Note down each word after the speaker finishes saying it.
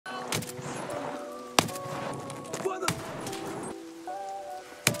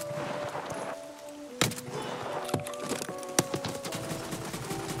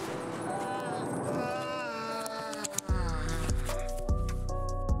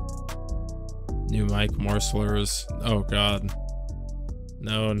New mic, more slurs. Oh god.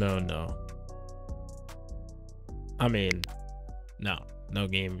 No, no, no. I mean, no. No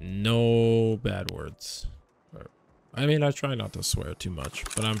game, no bad words. I mean, I try not to swear too much,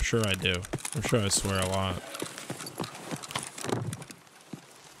 but I'm sure I do. I'm sure I swear a lot.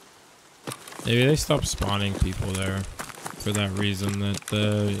 Maybe they stopped spawning people there for that reason,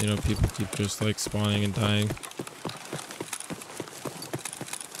 that, you know, people keep just like spawning and dying.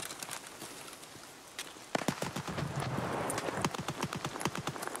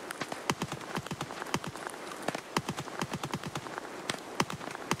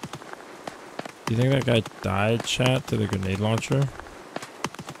 Do you think that guy died, chat, to the grenade launcher?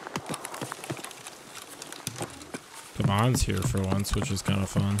 Kaban's here for once, which is kind of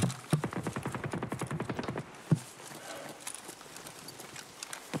fun.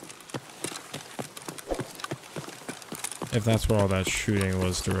 If that's where all that shooting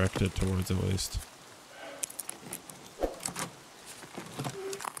was directed towards, at least.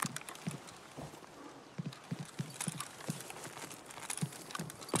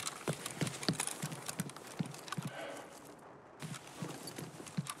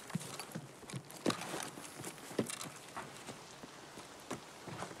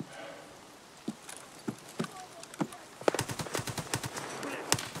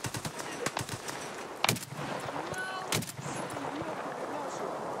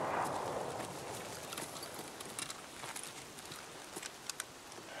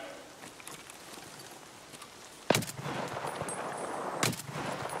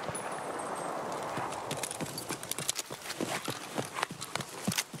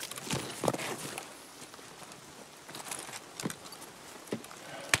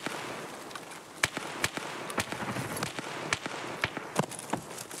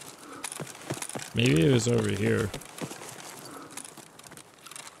 Maybe it was over here.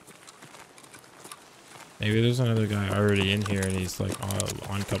 Maybe there's another guy already in here and he's like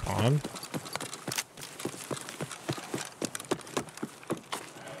on Capon.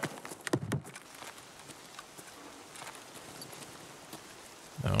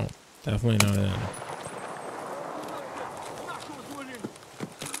 No, definitely not in.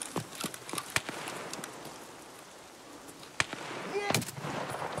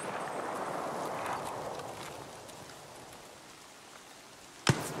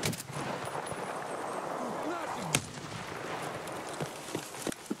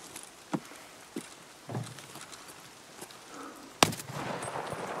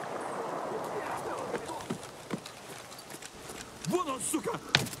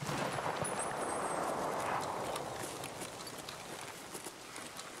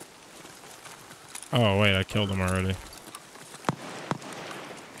 Oh wait, I killed him already.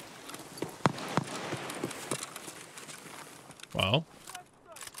 Well,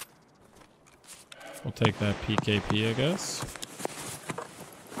 we'll take that PKP, I guess.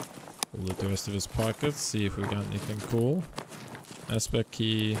 We'll loot the rest of his pockets, see if we got anything cool. Aspect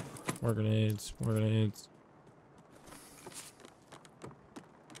key, more grenades, more grenades.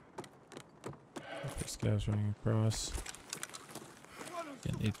 This guy's running across.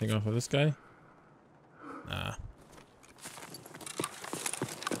 Get anything off of this guy? Nah.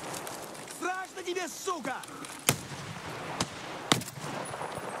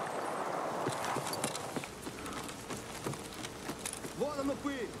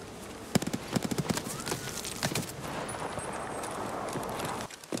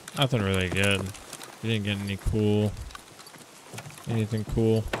 Nothing really good. You didn't get anything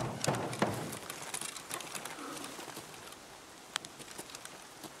cool.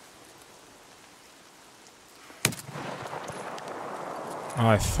 Oh,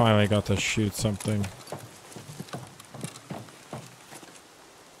 I finally got to shoot something.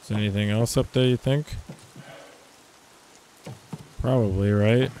 Is there anything else up there, you think? Probably,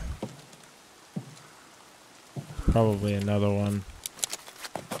 right? Probably another one.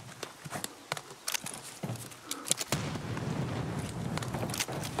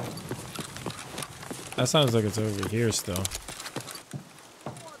 That sounds like it's over here still.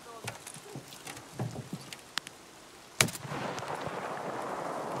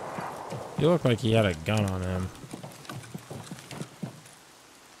 He looked like he had a gun on him.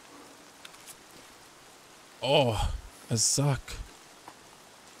 Oh, a Zuck.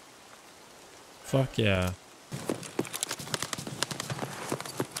 Fuck yeah.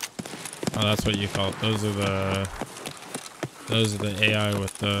 Oh, that's what you call it. Those are the AI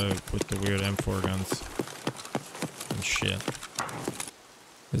with the weird M4 guns and shit.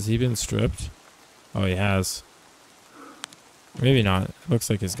 Has he been stripped? Oh, he has. Maybe not. It looks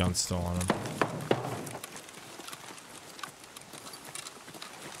like his gun's still on him.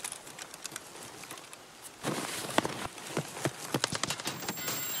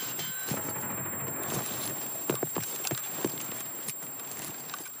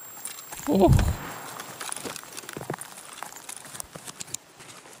 Oh.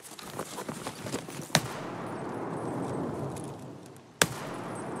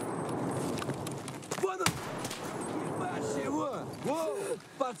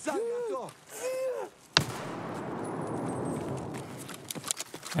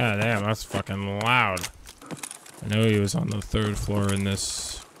 God damn, that's fucking loud. I know he was on the 3rd floor in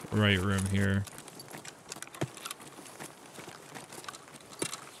this right room here.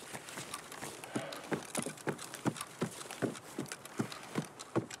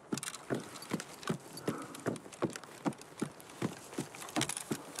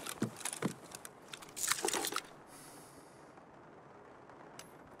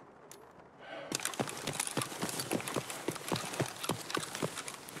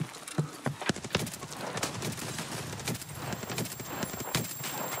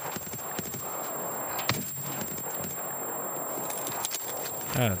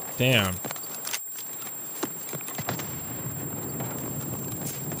 God damn.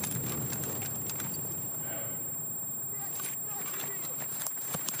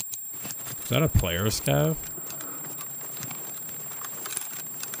 Is that a player scav?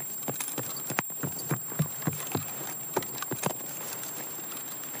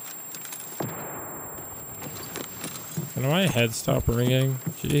 Can my head stop ringing?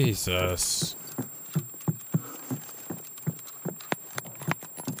 Jesus.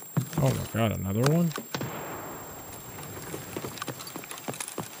 Oh my god, another one?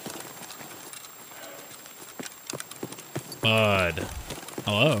 Bud.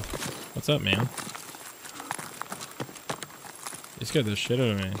 Hello. What's up, man? You scared the shit out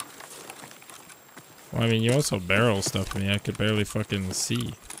of me. Well, I mean, you also barrel stuffed me. I could barely fucking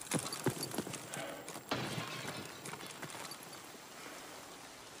see.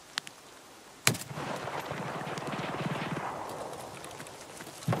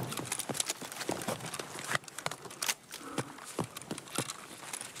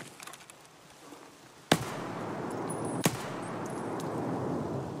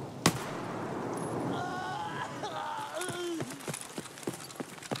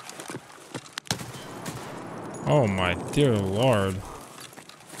 Oh my dear lord.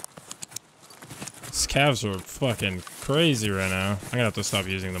 Scavs are fucking crazy right now. I'm gonna have to stop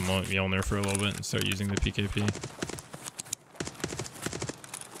using the Mjolnir for a little bit and start using the PKP.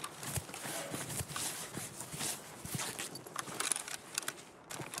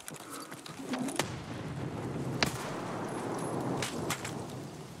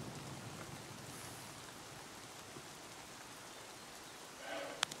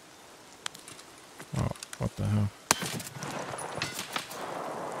 Oh, what the hell?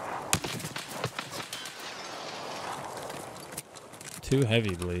 Two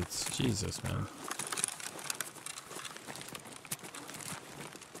heavy blades. Jesus, man.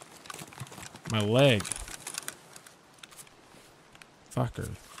 My leg. Fucker.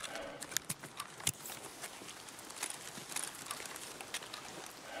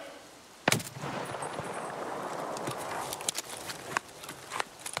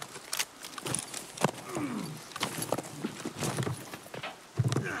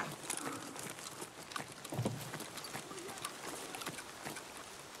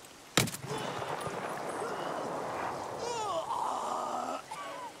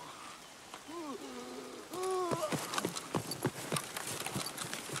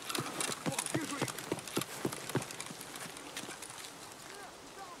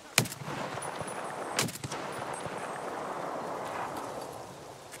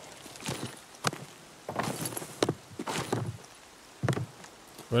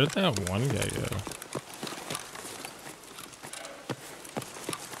 Where did that one guy go?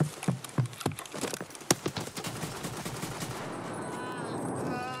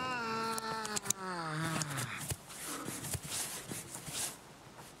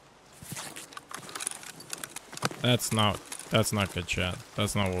 That's not good, chat.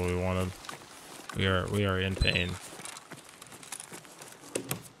 That's not what we wanted. We are in pain.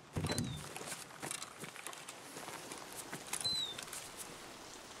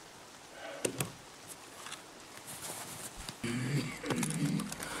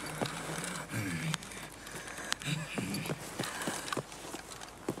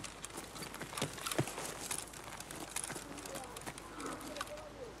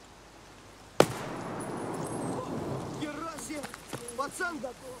 Пацан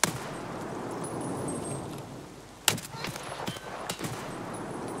готов.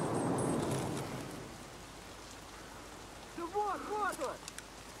 Да вот, вот он.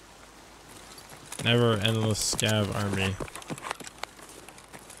 Never endless scav army.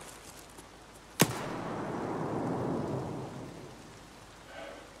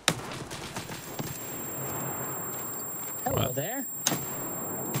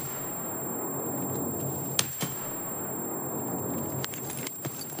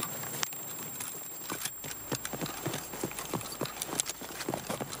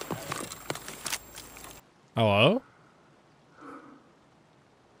 Hello?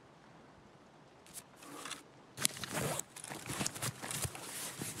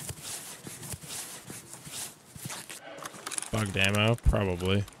 Bugged ammo?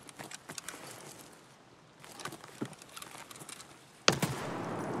 Probably.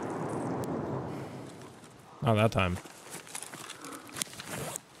 Not that time.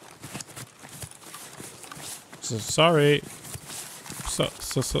 So sorry.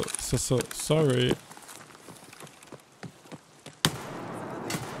 Sorry.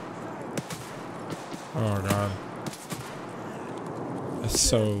 Oh god. It's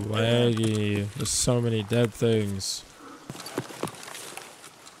so laggy. There's so many dead things.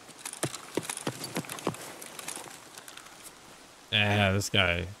 Yeah, this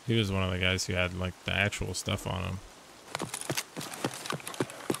guy, he was one of the guys who had like the actual stuff on him.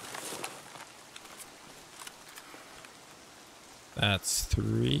 That's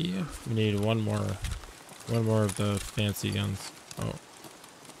 3. We need one more of the fancy guns. Oh.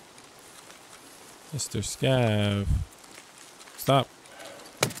 Mr. Scav. Stop.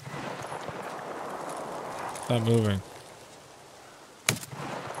 Stop moving.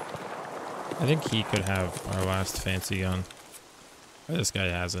 I think he could have our last fancy gun. But this guy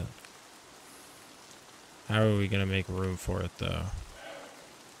has it. How are we gonna make room for it though?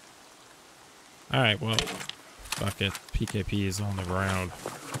 Alright, well, fuck it. PKP is on the ground.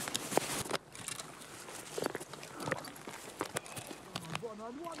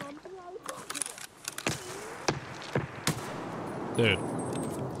 Dude.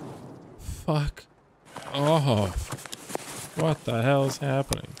 Fuck off. What the hell is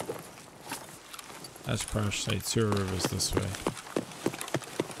happening? That's Crash Site Sewer Rivers this way.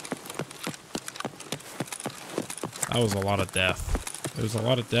 That was a lot of death. There was a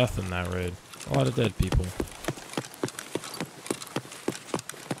lot of death in that raid. A lot of dead people.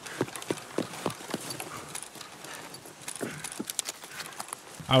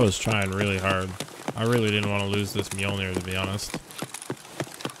 I was trying really hard. I really didn't want to lose this Mjolnir, to be honest.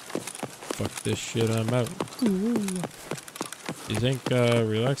 Fuck this shit, I'm out. You think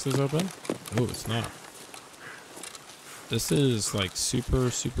Relax is open? Oh, it's not. This is like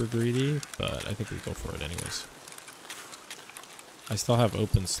super greedy, but I think we go for it anyways. I still have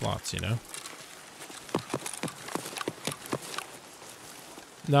open slots, you know?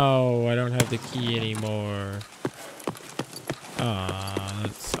 No, I don't have the key anymore. Ah,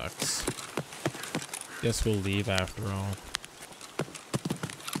 that sucks. Guess we'll leave after all.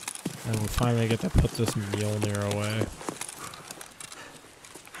 And we'll finally get to put this Mjolnir away.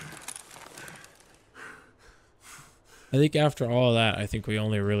 I think after all of that, I think we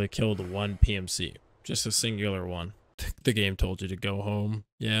only really killed one PMC. Just a singular one. The game told you to go home.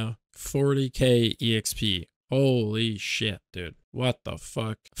 Yeah. 40k EXP. Holy shit, dude. What the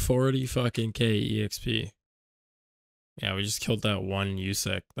fuck? 40 fucking K EXP. Yeah, we just killed that one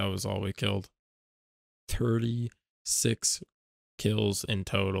USEC. That was all we killed. 36 kills in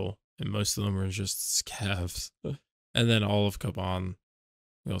total. And most of them were just scavs. And then all of Kaban.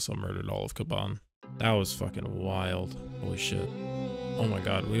 We also murdered all of Kaban. That was fucking wild. Holy shit. Oh my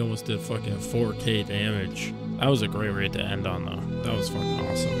god, we almost did fucking 4k damage. That was a great raid to end on though. That was fucking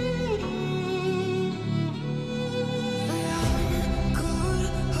awesome.